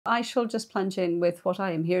I shall just plunge in with what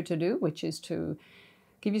I am here to do, which is to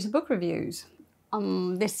give you some book reviews.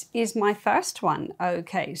 This is my first one.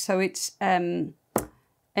 Okay, so it's Emi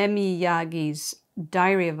Yagi's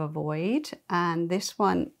Diary of a Void, and this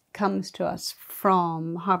one comes to us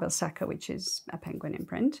from Harville Secker, which is a Penguin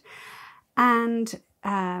imprint, and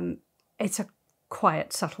it's a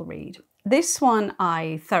quiet, subtle read. This one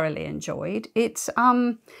I thoroughly enjoyed. It's,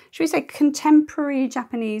 should we say, contemporary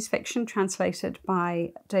Japanese fiction translated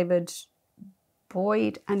by David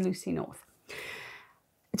Boyd and Lucy North.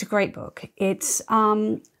 It's a great book. It's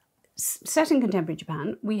set in contemporary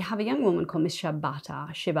Japan. We have a young woman called Miss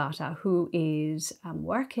Shibata, who is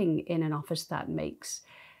working in an office that makes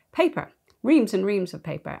paper, reams and reams of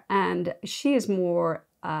paper. And she is more...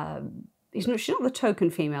 she's not the token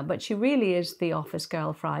female, but she really is the office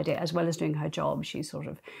girl Friday, as well as doing her job. She's sort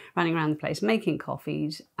of running around the place, making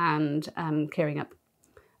coffees and clearing up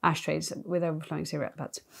ashtrays with overflowing cigarette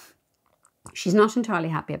butts. She's not entirely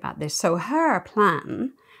happy about this. So her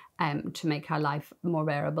plan to make her life more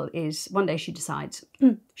bearable is one day she decides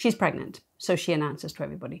she's pregnant. So she announces to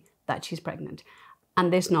everybody that she's pregnant.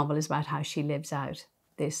 And this novel is about how she lives out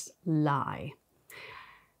this lie.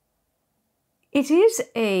 It is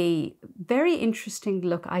a very interesting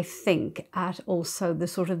look, I think, at also the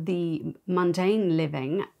sort of the mundane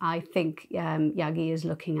living. I think Yagi is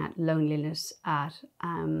looking at loneliness, at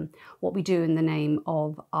what we do in the name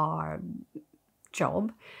of our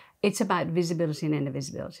job. It's about visibility and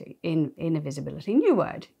invisibility, new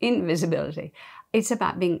word, invisibility. It's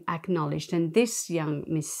about being acknowledged. And this young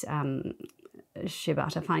Miss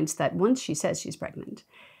Shibata finds that once she says she's pregnant,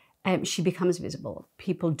 she becomes visible.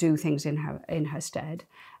 People do things in her stead,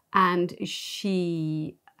 and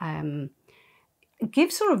she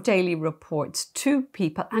gives sort of daily reports to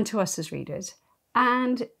people and to us as readers.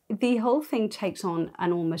 And the whole thing takes on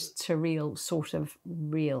an almost surreal sort of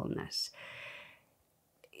realness.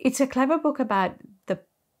 It's a clever book about the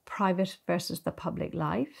private versus the public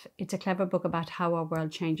life. It's a clever book about how our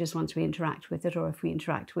world changes once we interact with it, or if we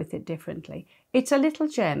interact with it differently. It's a little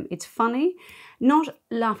gem. It's funny, not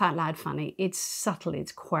laugh out loud funny. It's subtle,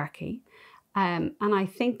 it's quirky. And I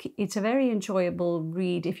think it's a very enjoyable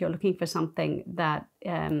read if you're looking for something that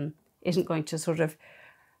isn't going to sort of,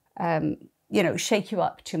 shake you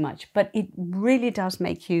up too much. But it really does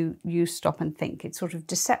make you stop and think. It's sort of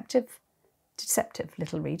deceptive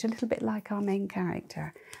little read, a little bit like our main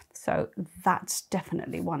character. So that's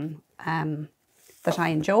definitely one that I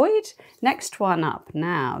enjoyed. Next one up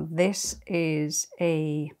now. This is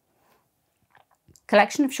a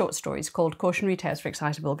collection of short stories called Cautionary Tales for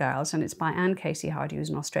Excitable Girls, and it's by Anne Casey Hardy,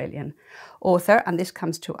 who's an Australian author, and this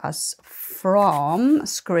comes to us from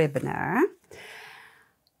Scribner.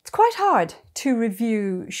 It's quite hard to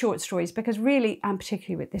review short stories because really, and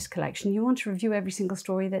particularly with this collection, you want to review every single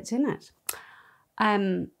story that's in it.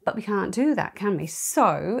 But we can't do that, can we?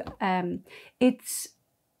 So it's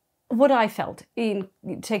what I felt in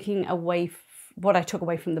taking away, what I took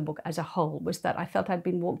away from the book as a whole was that I felt I'd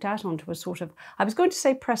been walked out onto a sort of, I was going to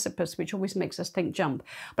say precipice, which always makes us think jump,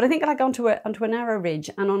 but I think like onto a narrow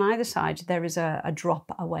ridge, and on either side there is a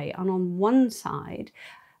drop away. And on one side,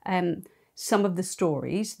 some of the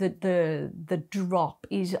stories, the drop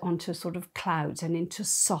is onto sort of clouds and into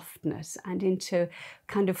softness and into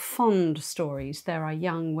kind of fond stories. There are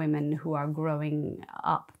young women who are growing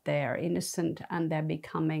up, they're innocent and they're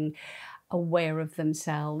becoming aware of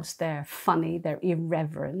themselves. They're funny, they're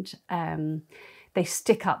irreverent, they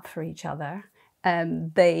stick up for each other,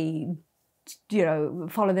 they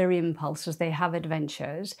follow their impulses, they have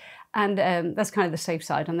adventures, and that's kind of the safe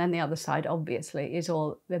side. And then the other side, obviously, is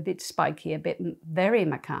all a bit spiky, a bit very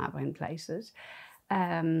macabre in places.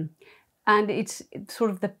 And it's sort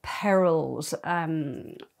of the perils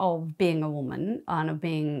of being a woman and of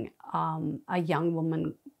being a young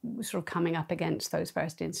woman sort of coming up against those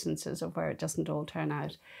first instances of where it doesn't all turn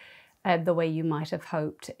out the way you might have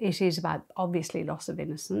hoped. It is about, obviously, loss of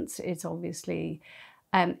innocence. It's obviously...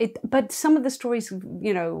 but some of the stories,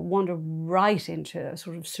 wander right into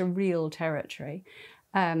sort of surreal territory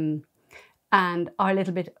and are a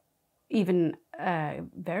little bit even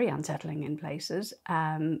very unsettling in places,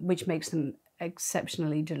 which makes them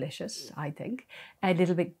exceptionally delicious, I think. A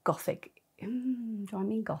little bit gothic. Do I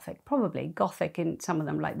mean gothic? Probably gothic in some of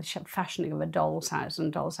them, like the fashioning of a doll's house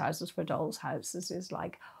and doll's houses for doll's houses is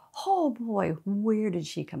like, oh boy, where did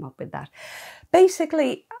she come up with that?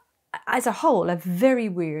 Basically, as a whole, a very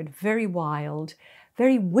weird, very wild,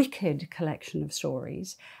 very wicked collection of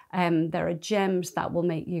stories. There are gems that will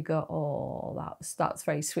make you go, oh, that's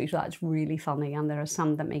very sweet, that's really funny. And there are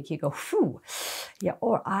some that make you go, phew, yeah,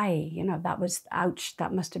 or that was, ouch,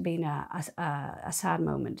 that must have been a sad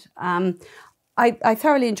moment. I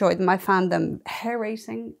thoroughly enjoyed them. I found them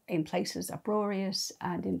hair-raising, in places uproarious,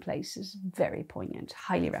 and in places very poignant.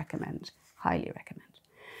 Highly recommend, highly recommend.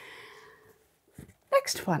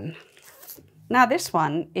 Next one. Now this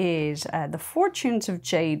one is The Fortunes of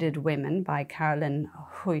Jaded Women by Carolyn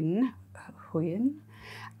Huynh.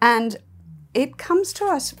 And it comes to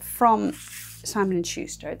us from Simon &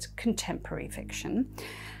 Schuster. It's contemporary fiction.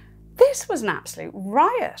 This was an absolute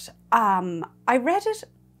riot. I read it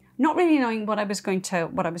not really knowing what I was going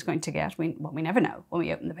to get. We never know when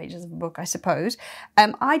we open the pages of a book, I suppose.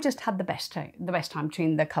 I just had the best time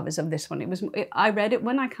between the covers of this one. I read it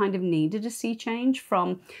when I kind of needed a sea change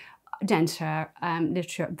from denser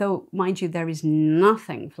literature, though, mind you, there is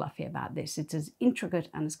nothing fluffy about this. It's as intricate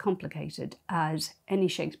and as complicated as any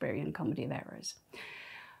Shakespearean comedy of errors.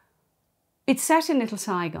 It's set in Little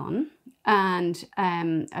Saigon and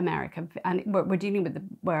America, and we're dealing with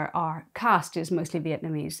where our cast is mostly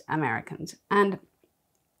Vietnamese Americans. And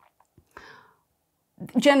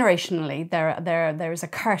generationally, there is a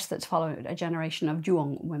curse that's followed a generation of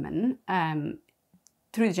Duong women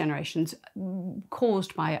through the generations,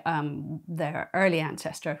 caused by their early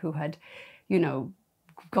ancestor who had,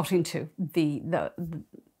 got into the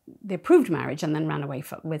approved marriage and then ran away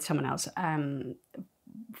with someone else.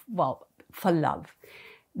 For love.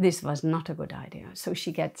 This was not a good idea. So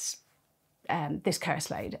she gets this curse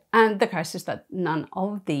laid. And the curse is that none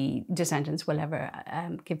of the descendants will ever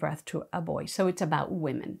give birth to a boy. So it's about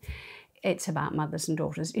women. It's about mothers and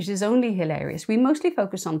daughters. It is only hilarious. We mostly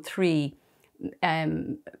focus on three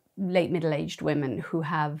late middle-aged women who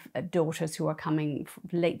have daughters who are coming from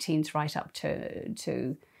late teens right up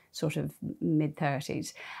to sort of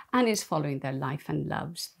mid-30s. And is following their life and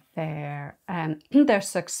loves, their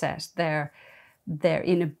success, their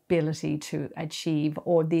inability to achieve,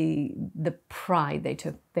 or the pride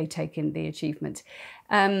they take in the achievements.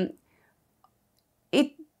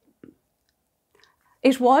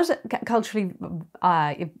 It was culturally,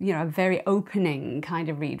 a very opening kind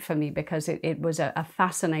of read for me, because it was a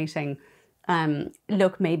fascinating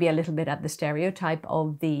look, maybe a little bit at the stereotype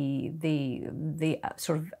of the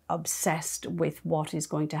sort of obsessed with what is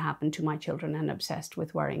going to happen to my children and obsessed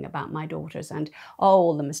with worrying about my daughters and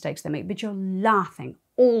all the mistakes they make. But you're laughing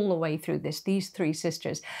all the way through this. These three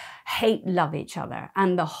sisters love each other,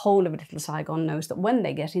 and the whole of Little Saigon knows that when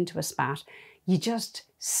they get into a spat, you just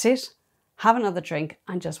sit, have another drink,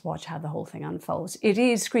 and just watch how the whole thing unfolds. It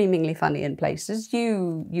is screamingly funny in places.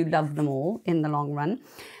 You love them all in the long run.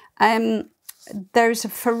 There's a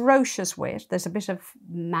ferocious wit. There's a bit of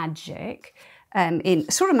magic, in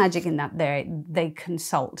that they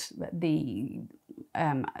consult the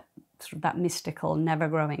sort of that mystical, never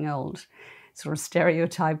growing old sort of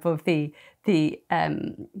stereotype of the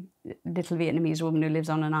little Vietnamese woman who lives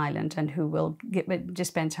on an island and who will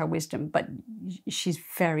dispense her wisdom. But she's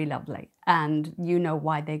very lovely, and you know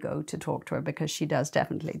why they go to talk to her, because she does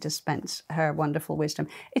definitely dispense her wonderful wisdom.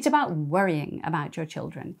 It's about worrying about your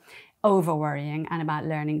children, over worrying, and about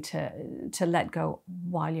learning to let go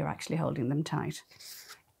while you're actually holding them tight.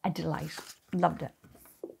 A delight. Loved it.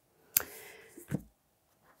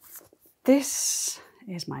 This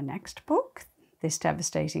is my next book, This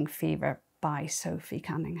Devastating Fever by Sophie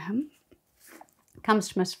Cunningham. Comes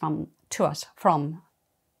to us from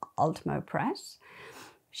Ultimo Press.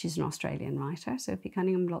 She's an Australian writer, Sophie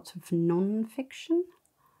Cunningham, lots of non-fiction.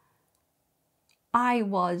 I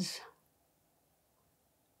was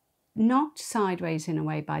knocked sideways in a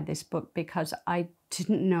way by this book because I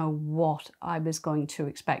didn't know what I was going to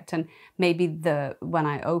expect. And maybe when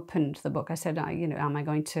I opened the book, I said, am I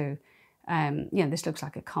going to, this looks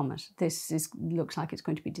like a comet. Looks like it's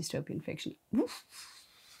going to be dystopian fiction. Oof.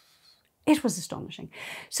 It was astonishing.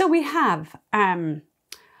 So we have,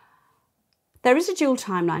 there is a dual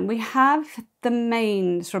timeline. We have the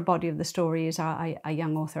main sort of body of the story is a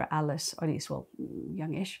young author, Alice, or at least, well,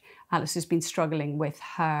 youngish. Alice has been struggling with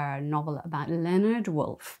her novel about Leonard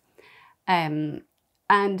Woolf. And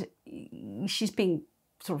she's been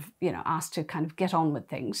sort of, asked to kind of get on with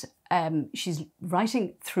things. She's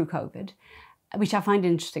writing through COVID, which I find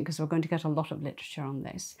interesting because we're going to get a lot of literature on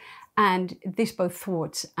this. And this both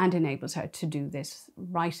thwarts and enables her to do this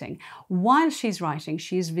writing. While she's writing,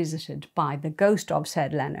 she is visited by the ghost of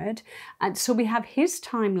said Leonard. And so we have his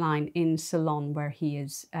timeline in Ceylon, where he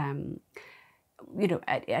is,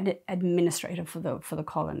 administrator for the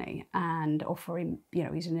colony, or for him,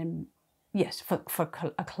 he's an yes, for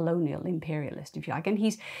a colonial imperialist, if you like. And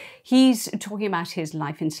he's talking about his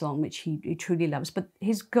life in Ceylon, which he truly loves. But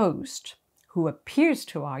his ghost, who appears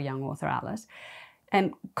to our young author Alice,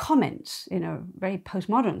 comments in a very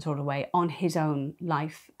postmodern sort of way on his own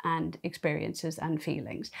life and experiences and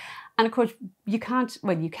feelings. And of course, you can't,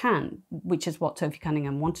 well, you can, which is what Sophie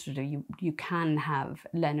Cunningham wanted to do. You can have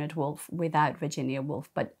Leonard Woolf without Virginia Woolf,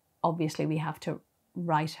 but obviously we have to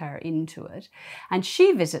write her into it. And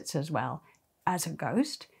she visits as well as a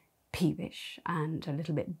ghost, peevish and a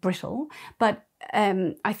little bit brittle. But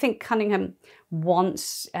I think Cunningham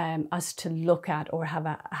wants us to look at or have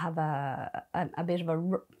a bit of a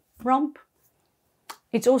romp.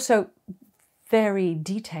 It's also very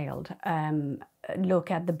detailed look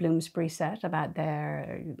at the Bloomsbury set, about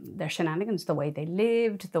their shenanigans, the way they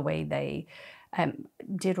lived, the way they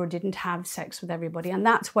did or didn't have sex with everybody. And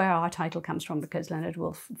that's where our title comes from, because Leonard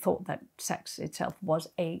Woolf thought that sex itself was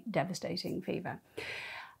a devastating fever.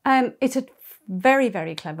 It's a very,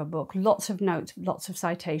 very clever book. Lots of notes, lots of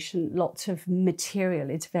citation, lots of material.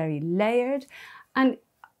 It's very layered. And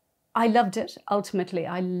I loved it. Ultimately,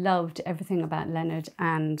 I loved everything about Leonard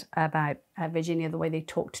and about Virginia, the way they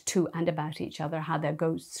talked to and about each other, how their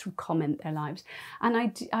ghosts would comment their lives. And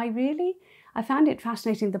I found it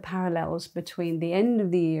fascinating, the parallels between the end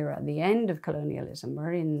of the era, the end of colonialism.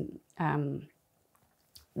 We're in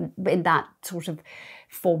that sort of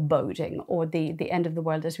foreboding, or the end of the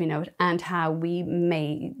world as we know it, and how we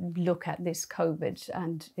may look at this COVID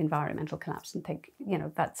and environmental collapse and think, you know,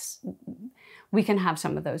 we can have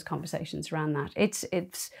some of those conversations around that.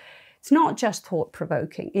 It's not just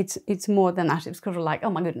thought-provoking. It's more than that. It's kind of like, oh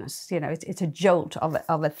my goodness, you know, it's a jolt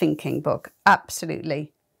of a thinking book.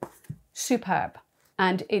 Absolutely superb,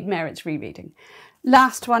 and it merits rereading.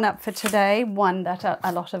 Last one up for today, one that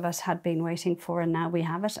a lot of us had been waiting for, and now we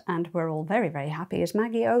have it, and we're all very, very happy, is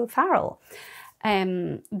Maggie O'Farrell.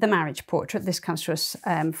 The Marriage Portrait. This comes to us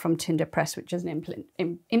from Tinder Press, which is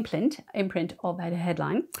an imprint of a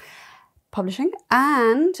Headline Publishing,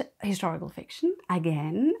 and historical fiction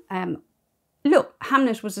again. Look,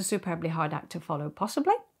 Hamnet was a superbly hard act to follow,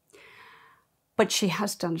 possibly. But she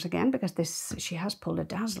has done it again, because she has pulled a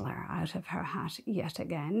dazzler out of her hat yet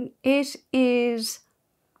again. It is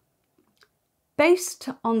based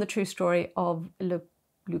on the true story of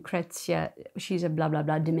Lucrezia. She's a blah, blah,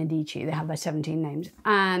 blah de Medici. They have about 17 names.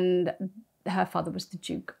 And her father was the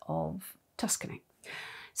Duke of Tuscany.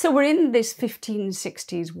 So we're in this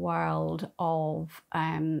 1560s world of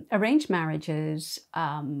arranged marriages,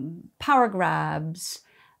 power grabs,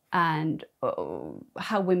 and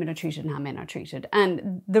how women are treated and how men are treated.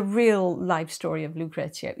 And the real life story of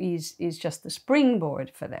Lucrezia is just the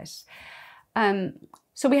springboard for this.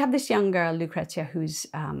 So we have this young girl, Lucrezia, who's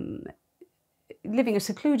living a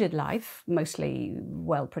secluded life, mostly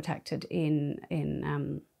well protected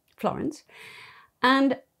in Florence.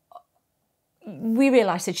 And we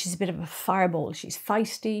realise that she's a bit of a fireball. She's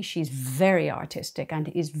feisty, she's very artistic, and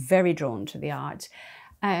is very drawn to the arts.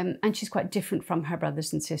 And she's quite different from her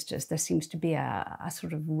brothers and sisters. There seems to be a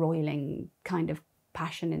sort of roiling kind of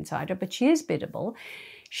passion inside her, but she is biddable.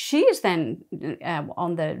 She is then,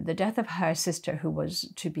 on the death of her sister, who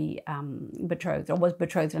was to be betrothed, or was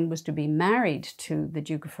betrothed and was to be married to the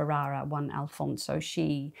Duke of Ferrara, one Alfonso,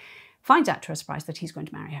 she finds out to her surprise that he's going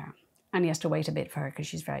to marry her. And he has to wait a bit for her because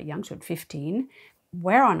she's very young, so at 15.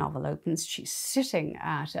 Where our novel opens, she's sitting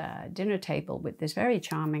at a dinner table with this very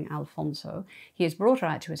charming Alfonso. He has brought her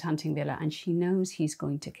out to his hunting villa, and she knows he's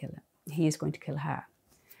going to kill her. He is going to kill her.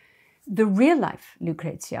 The real life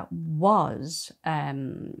Lucrezia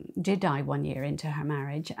did die 1 year into her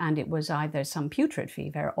marriage, and it was either some putrid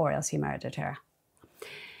fever or else he murdered her.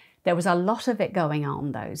 There was a lot of it going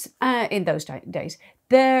on in those days.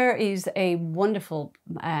 There is a wonderful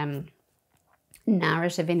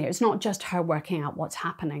narrative in here. It's not just her working out what's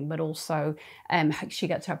happening, but also she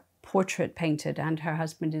gets her portrait painted, and her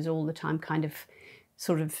husband is all the time kind of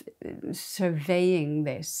sort of surveying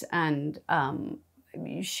this, and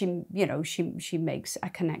she makes a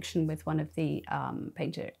connection with one of the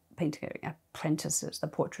painting apprentices, the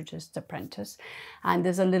portraitist's apprentice, and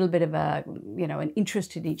there's a little bit of an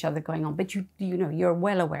interest in each other going on. But you're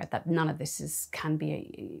well aware that none of this can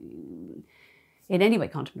be in any way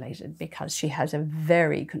contemplated, because she has a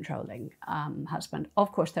very controlling husband.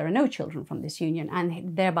 Of course, there are no children from this union,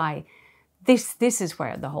 and thereby this is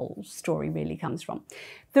where the whole story really comes from.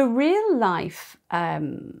 The real life,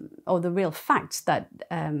 or the real facts that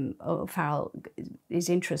Farrell is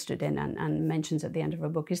interested in and mentions at the end of her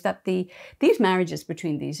book is that these marriages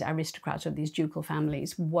between these aristocrats or these ducal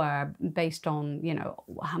families were based on, you know,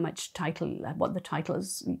 how much title, what the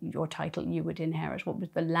titles, your title you would inherit, what was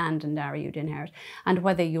the land and area you'd inherit, and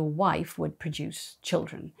whether your wife would produce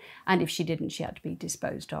children. And if she didn't, she had to be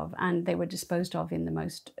disposed of. And they were disposed of in the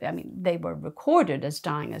most, I mean, they were recorded as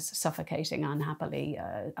dying as suffocating unhappily,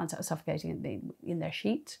 suffocating in their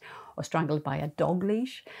sheets, or strangled by a dog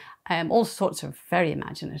leash. All sorts of very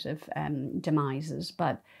imaginative demises,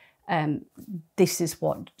 but this is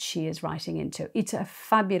what she is writing into. It's a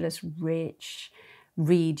fabulous, rich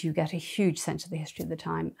read. You get a huge sense of the history of the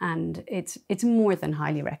time, and it's more than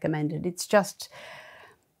highly recommended. It's just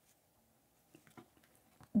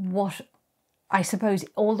what I suppose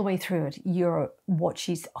all the way through it, what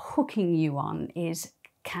she's hooking you on is,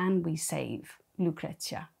 can we save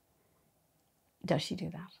Lucrezia? Does she do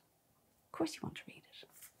that? Of course you want to read it.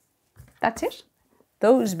 That's it.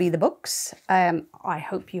 Those be the books. I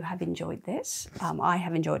hope you have enjoyed this. I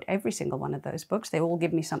have enjoyed every single one of those books. They all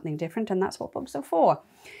give me something different, and that's what books are for.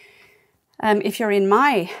 If you're in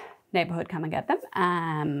my neighbourhood, come and get them.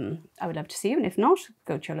 I would love to see you, and if not,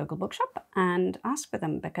 go to your local bookshop and ask for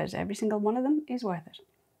them, because every single one of them is worth it.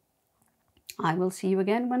 I will see you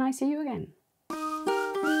again when I see you again.